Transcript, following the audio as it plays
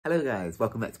Hello guys,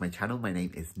 welcome back to my channel. My name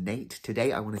is Nate.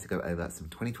 Today I wanted to go over some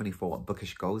 2024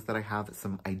 bookish goals that I have,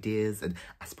 some ideas and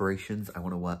aspirations I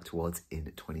want to work towards in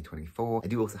 2024. I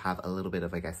do also have a little bit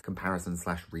of, comparison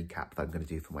slash recap that I'm going to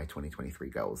do for my 2023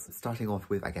 goals. Starting off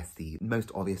with, the most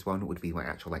obvious one would be my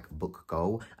actual book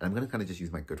goal. And I'm going to kind of just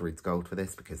use my Goodreads goal for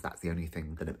this because that's the only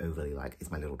thing that I'm overly is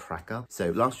my little tracker.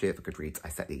 So last year for Goodreads, I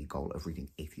set the goal of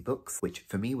reading 80 books, which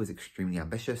for me was extremely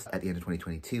ambitious. At the end of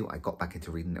 2022, I got back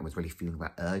into reading and was really feeling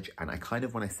that urge. And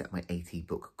when I set my 80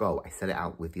 book goal, I set it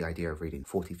out with the idea of reading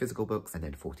 40 physical books and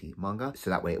then 40 manga. So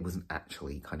that way it wasn't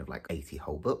actually 80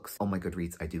 whole books. On my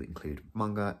Goodreads, I do include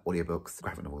manga, audiobooks,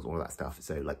 graphic novels, all of that stuff.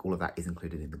 So all of that is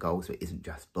included in the goal. So it isn't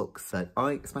just books. But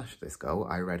I smashed this goal.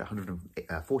 I read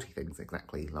 140 things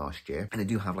exactly last year. And I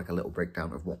do have a little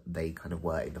breakdown of what they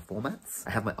were in the formats.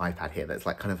 I have my iPad here that's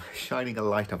shining a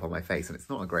light up on my face and it's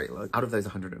not a great look. Out of those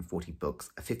 140 books,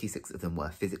 56 of them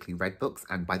were physically read books.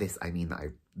 And by this, I mean that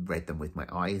I read them with my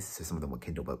eyes, so some of them were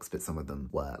Kindle books, but some of them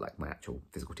were my actual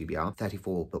physical TBR.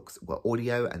 34 books were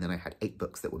audio, and then I had 8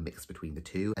 books that were mixed between the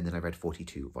two, and then I read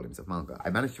 42 volumes of manga. I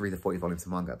managed to read the 40 volumes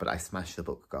of manga, but I smashed the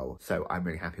book goal, so I'm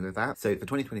really happy with that. So for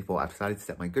 2024, I've decided to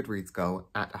set my Goodreads goal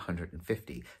at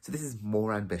 150. So this is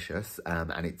more ambitious,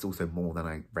 and it's also more than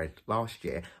I read last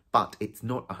year, but it's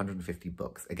not 150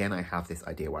 books. Again, I have this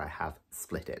idea where I have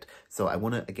split it. So I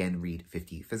want to, again, read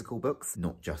 50 physical books,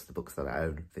 not just the books that I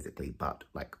own physically, but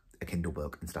a Kindle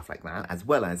book and stuff like that. As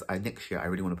well as next year, I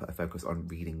really want to put a focus on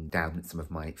reading down some of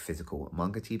my physical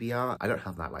manga TBR. I don't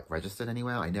have that registered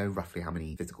anywhere. I know roughly how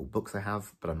many physical books I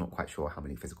have, but I'm not quite sure how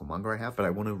many physical manga I have. But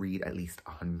I want to read at least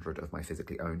 100 of my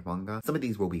physically owned manga. Some of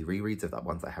these will be rereads of the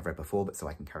ones I have read before, but so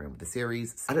I can carry on with the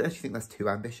series. I don't actually think that's too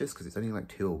ambitious because it's only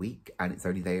 2 a week, and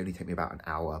they only take me about an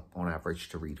hour on average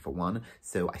to read for one.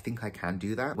 So I think I can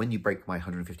do that. When you break my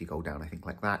 150 goal down, I think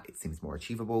that, it seems more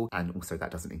achievable. And also that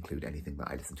doesn't include anything that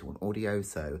I listen to on audio,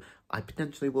 so I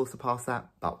potentially will surpass that,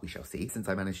 but we shall see. Since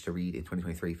I managed to read in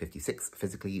 2023 56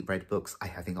 physically read books, I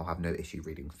think I'll have no issue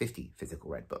reading 50 physical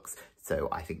read books. So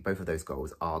I think both of those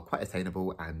goals are quite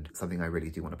attainable and something I really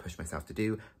do want to push myself to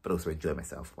do, but also enjoy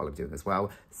myself while I'm doing as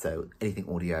well. So anything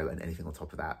audio and anything on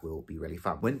top of that will be really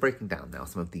fun. When breaking down now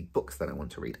some of the books that I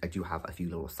want to read, I do have a few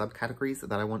little subcategories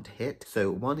that I want to hit.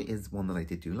 So one is one that I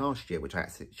did do last year, which I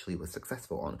actually was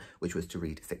successful on, which was to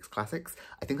read 6 classics.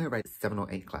 I think I read 7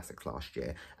 or 8 classics last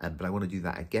year, but I want to do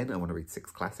that again. I want to read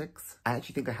 6 classics. I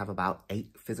actually think I have about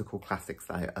 8 physical classics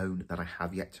that I own that I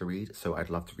have yet to read, so I'd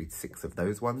love to read 6 of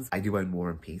those ones. I do own War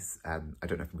and Peace. I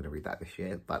don't know if I'm going to read that this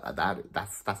year, but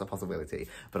that's a possibility,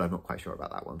 but I'm not quite sure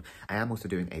about that one. I am also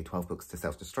doing a 12 books to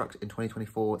self-destruct in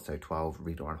 2024, so 12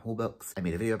 read or haul books. I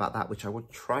made a video about that, which I will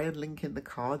try and link in the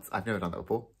cards. I've never done that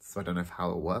before, so I don't know how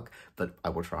it'll work, but I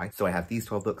will try. So I have these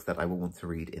 12 books that I will want to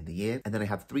read in the year, and then I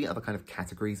have 3 other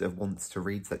categories of wants to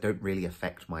reads that don't really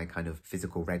affect my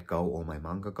physical read goal or my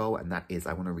manga goal, and that is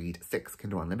I want to read 6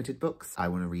 Kindle Unlimited books, I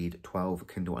want to read 12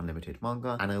 Kindle Unlimited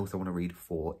manga, and I also want to read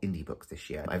 4 indie books this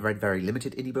year. I've read very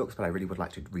limited indie books, but I really would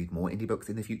like to read more indie books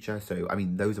in the future. So I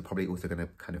mean, those are probably also going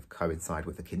to coincide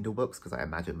with the Kindle books, because I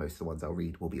imagine most of the ones I'll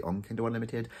read will be on Kindle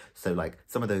Unlimited. So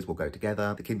some of those will go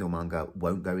together. The Kindle manga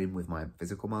won't go in with my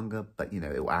physical manga, but it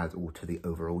will add all to the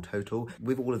overall total.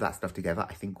 With all of that stuff together,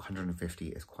 I think 150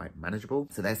 is quite manageable.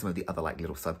 So there's some of the other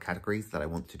little subcategories that I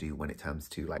want to do when it comes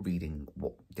to reading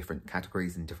what different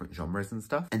categories and different genres and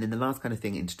stuff. And then the last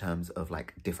thing in terms of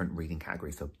different reading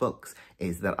categories of books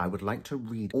is that I would like to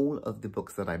read all of the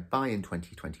books that I buy in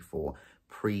 2024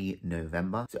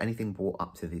 pre-November. So anything bought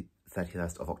up to the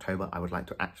 31st of October, I would like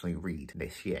to actually read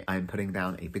this year. I'm putting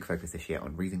down a big focus this year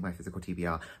on reading my physical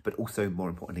TBR, but also more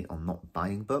importantly on not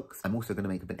buying books. I'm also going to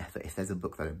make a bit of effort if there's a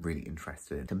book that I'm really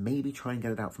interested in to maybe try and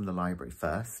get it out from the library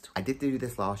first. I did do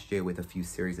this last year with a few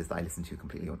series that I listened to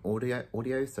completely on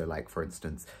audio. So for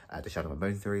instance, the Shadow and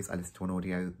Bone series I listened to on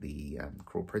audio, the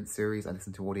Cruel Prince series I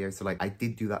listened to audio. So I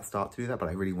did start to do that, but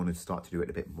I really wanted to start to do it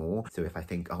a bit more. So if I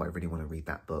think, oh, I really want to read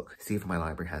that book, see if my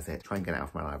library has it, try and get it out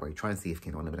of my library, try and see if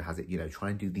Kindle Unlimited has it, try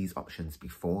and do these options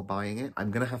before buying it. I'm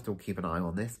gonna have to keep an eye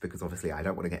on this because obviously I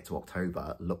don't want to get to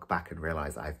October, look back and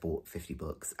realize I've bought 50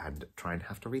 books and try and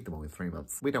have to read them all in 3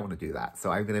 months. We don't want to do that. So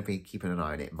I'm gonna be keeping an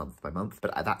eye on it month by month,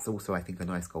 but that's also, I think, a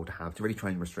nice goal to have, to really try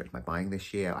and restrict my buying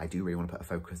this year. I do really want to put a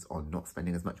focus on not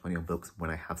spending as much money on books when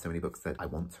I have so many books that I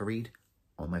want to read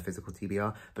on my physical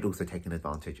TBR, but also taking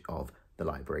advantage of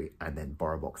the library and then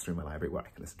borrow books through my library where I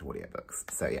can listen to audiobooks.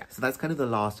 So yeah, so that's kind of the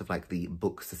last of like the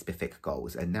book specific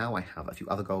goals. And now I have a few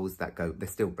other goals that go, they're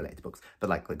still related to books, but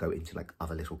like go into like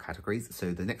other little categories.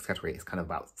 So the next category is kind of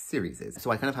about series.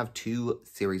 So I kind of have two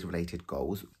series related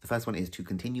goals. The first one is to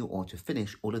continue or to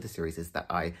finish all of the series that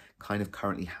I kind of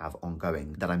currently have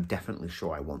ongoing that I'm definitely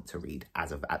sure I want to read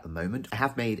as of at the moment. I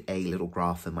have made a little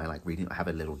graph in my like reading, I have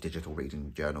a little digital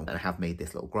reading journal and I have made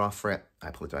this little graph for it. I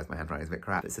apologize, my handwriting is a bit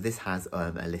crap. So this has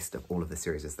a list of all of the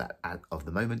series that of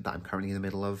the moment that I'm currently in the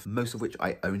middle of, most of which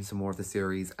I own some more of the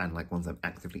series and like ones I'm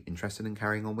actively interested in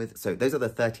carrying on with. So those are the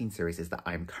 13 series that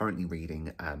I'm currently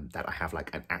reading that I have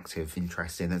like an active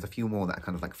interest in. There's a few more that are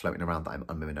kind of like floating around that I'm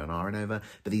umming and ahhing over,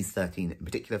 but these 13 in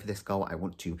particular for this goal, I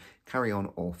want to carry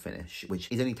on or finish, which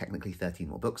is only technically 13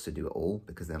 more books to do it all,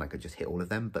 because then I could just hit all of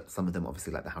them. But some of them,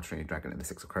 obviously like the How to Train Your Dragon and the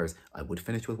Six of Crows, I would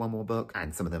finish with one more book,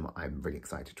 and some of them I'm really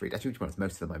excited to read. Actually, to be honest,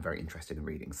 most of them I'm very interested in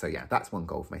reading. So yeah, that's one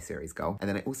goal for my series goal. And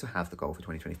then I also have the goal for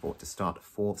 2024 to start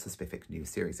 4 specific new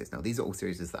series. Now these are all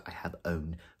series that I have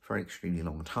owned for an extremely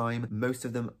long time. Most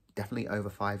of them definitely over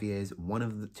 5 years.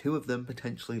 Two of them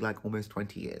potentially like almost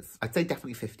 20 years. I'd say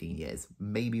definitely 15 years,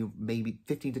 maybe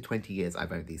 15 to 20 years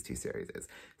I've owned these two series.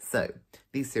 So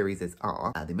these series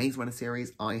are the Maze Runner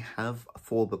series. I have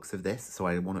 4 books of this, so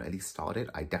I want to at least start it.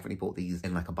 I definitely bought these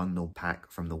in like a bundle pack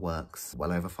from the works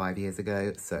well over 5 years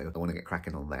ago, so I want to get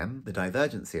cracking on them. The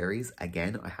Divergent series,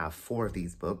 again, I have 4 of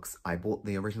these books. I bought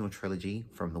the original trilogy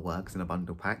from the works in a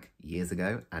bundle pack years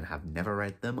ago and have never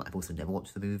read them. I've also never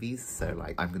watched the movies, so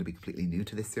like I'm going to be completely new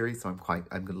to this series, so I'm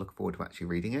going to look forward to actually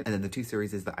reading it. And then the 2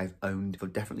 series that I've owned for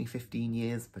definitely 15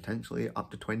 years, potentially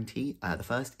up to 20. The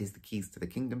first is the Keys to the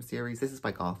Kingdom series. This is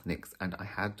by Garth Nix, and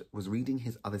I was reading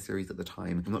his other series at the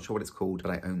time. I'm not sure what it's called,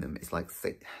 but I own them. It's like,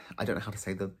 I don't know how to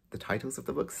say the titles of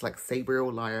the books. It's like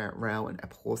Sabriel, Lyra, and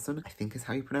Eporson, I think is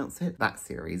how you pronounce it. That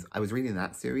series. I was reading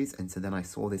that series, and so then I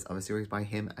saw this other series by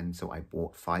him, and so I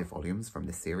bought 5 volumes from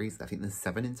this series. I think there's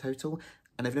 7 in total.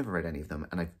 And I've never read any of them,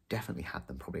 and I've definitely had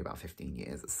them probably about 15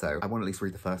 years. So I want to at least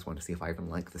read the first one to see if I even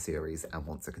like the series and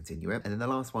want to continue it. And then the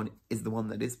last one is the one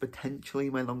that is potentially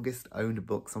my longest owned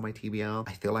books on my TBR.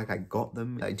 I feel like I got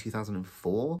them in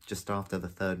 2004, just after the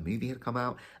 3rd movie had come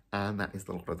out, and that is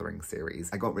the Lord of the Rings series.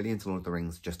 I got really into Lord of the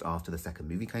Rings just after the 2nd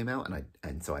movie came out,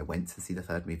 and so I went to see the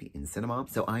 3rd movie in cinema.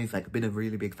 So I've like been a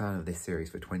really big fan of this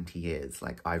series for 20 years.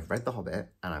 Like I've read The Hobbit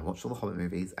and I watched all the Hobbit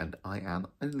movies, and I am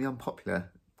only unpopular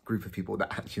group of people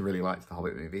that actually really likes the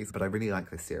Hobbit movies, but I really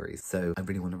like this series, so I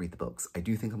really want to read the books. I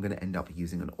do think I'm going to end up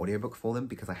using an audiobook for them,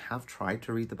 because I have tried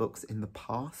to read the books in the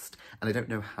past, and I don't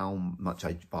know how much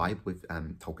I vibe with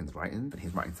Tolkien's writing, but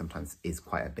his writing sometimes is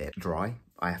quite a bit dry.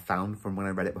 I have found from when I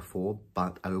read it before,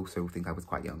 but I also think I was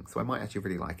quite young, so I might actually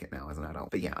really like it now as an adult.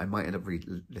 But yeah, I might end up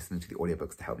listening to the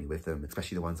audiobooks to help me with them,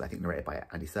 especially the ones I think narrated by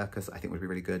Andy Serkis, I think would be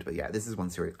really good. But yeah, this is one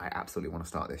series I absolutely want to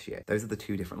start this year. Those are the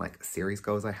 2 different like series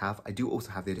goals I have. I do also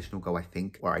have the additional goal, I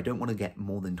think, where I don't want to get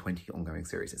more than 20 ongoing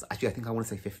series. Actually, I think I want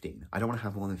to say 15. I don't want to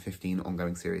have more than 15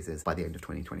 ongoing series by the end of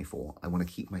 2024. I want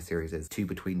to keep my series to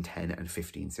between 10 and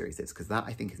 15 series, because that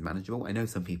I think is manageable. I know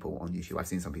some people on YouTube, I've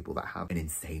seen some people that have an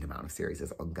insane amount of series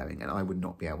ongoing, and I would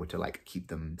not be able to like keep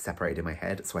them separated in my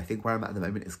head. So I think where I'm at the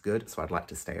moment is good, so I'd like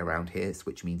to stay around here,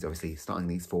 which means obviously starting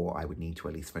these 4, I would need to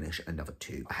at least finish another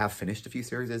 2. I have finished a few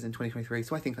series in 2023,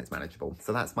 so I think that's manageable.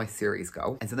 So that's my series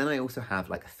goal. And so then I also have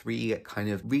like 3 kind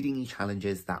of reading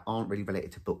challenges that aren't really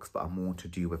related to books, but are more to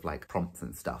do with like prompts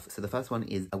and stuff. So the first one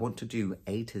is I want to do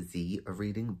A to Z of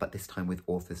reading, but this time with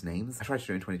authors' names. I tried to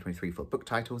do in 2023 for book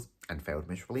titles and failed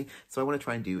miserably. So I want to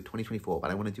try and do 2024,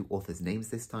 but I want to do authors' names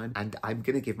this time. And I'm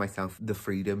going to give myself the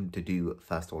freedom to do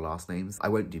first or last names. I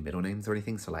won't do middle names or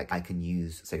anything. So like I can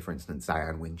use, say for instance,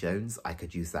 Diane Wynne Jones. I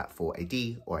could use that for a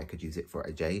D, or I could use it for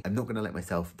a J. I'm not going to let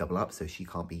myself double up, so she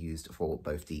can't be used for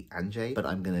both D and J, but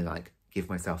I'm going to like give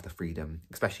myself the freedom,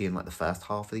 especially in like the first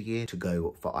half of the year, to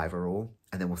go for either or.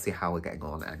 And then we'll see how we're getting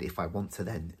on. And if I want to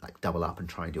then like double up and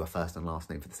try and do a first and last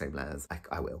name for the same letters,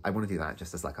 I will. I want to do that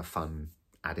just as like a fun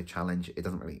added challenge. It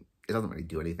doesn't really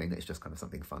do anything. It's just kind of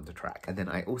something fun to track. And then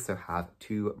I also have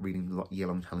 2 reading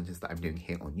year-long challenges that I'm doing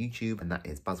here on YouTube, and that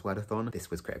is Buzzwordathon. This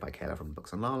was created by Kayla from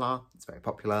Books on Lala. It's very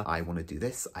popular. I want to do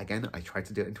this again. I tried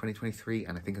to do it in 2023,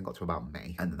 and I think I got to about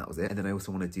May, and then that was it. And then I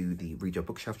also want to do the Read Your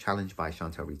Bookshelf Challenge by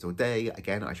Chantel Reads All Day.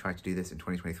 Again, I tried to do this in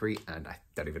 2023, and I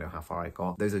don't even know how far I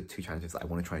got. Those are 2 challenges that I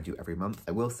want to try and do every month.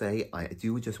 I will say I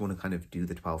do just want to kind of do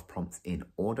the 12 prompts in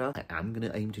order. I am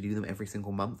going to aim to do them every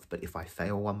single month, but if I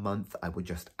fail one month, I would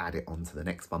just add it it on to the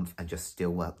next month and just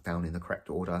still work down in the correct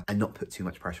order and not put too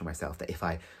much pressure on myself that if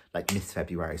I like miss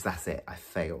February, so that's it, I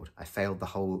failed the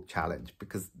whole challenge,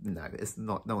 because no, it's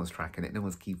not, no one's tracking it, no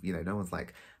one's no one's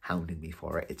like hounding me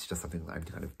for it. It's just something that I'm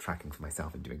kind of tracking for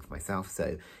myself and doing for myself.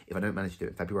 So if I don't manage to do it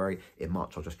in February, in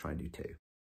March I'll just try and do 2.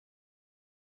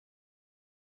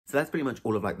 So that's pretty much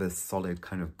all of like the solid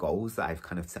kind of goals that I've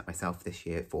kind of set myself this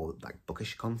year for like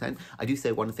bookish content. I do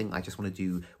say one thing I just want to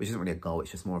do, which isn't really a goal,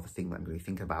 it's just more of a thing that I'm going to be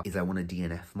thinking about, is I want to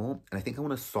DNF more. And I think I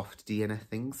want to soft DNF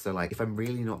things. So like if I'm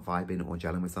really not vibing or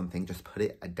gelling with something, just put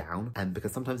it down. And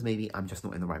because sometimes maybe I'm just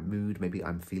not in the right mood, maybe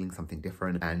I'm feeling something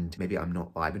different and maybe I'm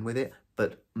not vibing with it.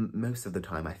 But most of the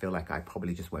time I feel like I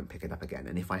probably just won't pick it up again.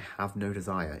 And if I have no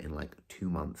desire in like 2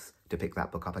 months to pick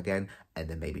that book up again and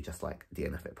then maybe just like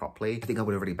DNF it properly, I think I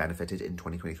would have really benefited in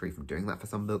 2023 from doing that for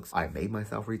some books. I made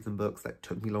myself read some books that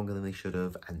took me longer than they should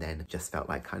have and then just felt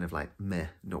like kind of like meh,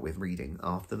 not with reading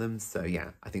after them. So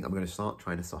yeah, I think I'm going to start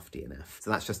trying to soft DNF. So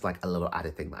that's just like a little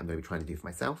added thing that I'm going to be trying to do for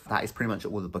myself. That is pretty much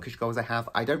all the bookish goals I have.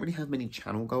 I don't really have many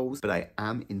channel goals, but I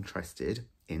am interested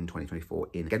in 2024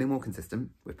 in getting more consistent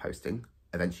with posting.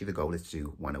 Eventually the goal is to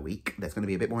do 1 a week. There's going to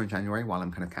be a bit more in January while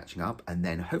I'm kind of catching up, and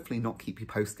then hopefully not keep you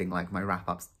posting like my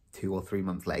wrap-ups 2 or 3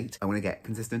 months late. I want to get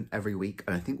consistent every week,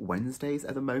 and I think Wednesdays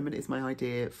at the moment is my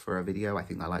idea for a video. I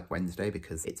think I like Wednesday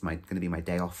because it's going to be my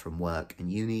day off from work and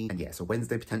uni, and yeah, so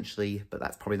Wednesday potentially, but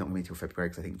that's probably not going to be until February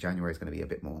because I think January is going to be a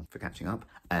bit more for catching up.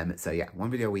 So yeah, 1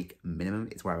 video a week minimum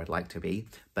is where I would like to be.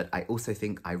 But I also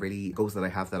think goals that I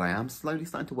have that I am slowly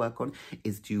starting to work on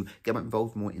is to get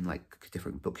involved more in like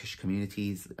different bookish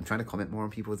communities. I'm trying to comment more on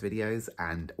people's videos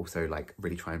and also like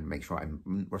really try and make sure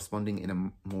I'm responding in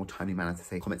a more timely manner to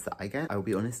say comments that I get. I will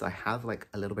be honest, I have like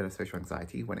a little bit of social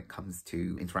anxiety when it comes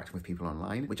to interacting with people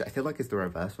online, which I feel like is the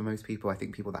reverse for most people. I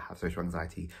think people that have social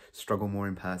anxiety struggle more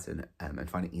in person and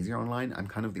find it easier online. I'm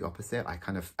kind of the opposite. I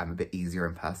kind of am a bit easier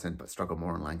in person but struggle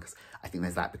more online because I think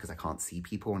there's that because I can't see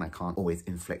people and I can't always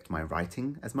inflict my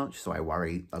writing as much, so I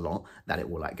worry a lot that it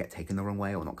will like get taken the wrong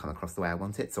way or not come across the way I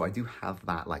want it. So I do have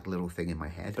that like little thing in my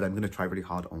head, but I'm going to try really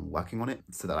hard on working on it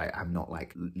so that I am not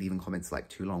like leaving comments like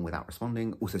too long without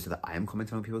responding. Also so that I am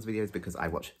commenting on people's videos, because I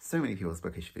watch so many people's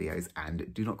bookish videos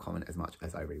and do not comment as much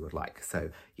as I really would like.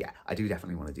 So yeah, I do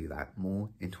definitely want to do that more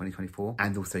in 2024.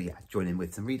 And also yeah, join in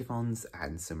with some readathons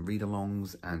and some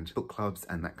read-alongs and book clubs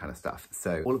and that kind of stuff.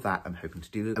 So all of that I'm hoping to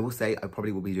do. I will say I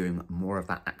probably will be doing more of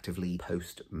that actively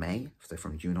post-May, so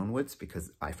from June onwards,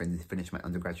 because I finished my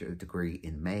undergraduate degree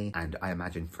in May, and I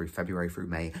imagine through February through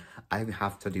May I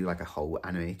have to do like a whole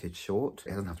animated short.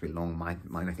 It doesn't have to be long. Mine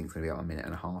I think is going to be about 1.5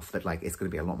 minutes, but like it's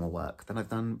going to be a lot more work than I've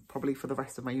done probably for the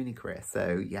rest of my uni career.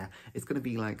 So yeah, it's going to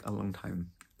be like a long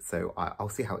time. So I'll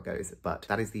see how it goes, but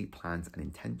that is the plans and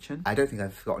intention. I don't think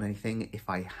I've forgotten anything. If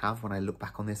I have, when I look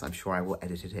back on this, I'm sure I will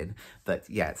edit it in. But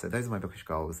yeah, so those are my bookish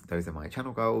goals. Those are my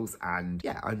channel goals. And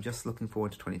yeah, I'm just looking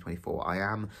forward to 2024. I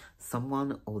am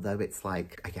someone, although it's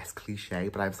like, I guess cliche,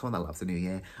 but I'm someone that loves a new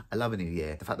year. I love a new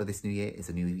year. The fact that this new year is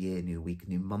a new year, new week,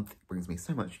 new month brings me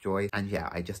so much joy. And yeah,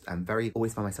 I just am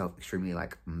always find myself extremely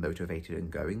like motivated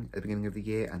and going at the beginning of the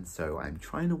year. And so I'm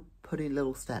trying to put in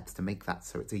little steps to make that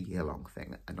so it's a year-long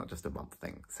thing and not just a month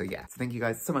thing. So yeah, so thank you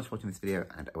guys so much for watching this video,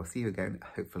 and I will see you again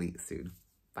hopefully soon.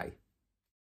 Bye.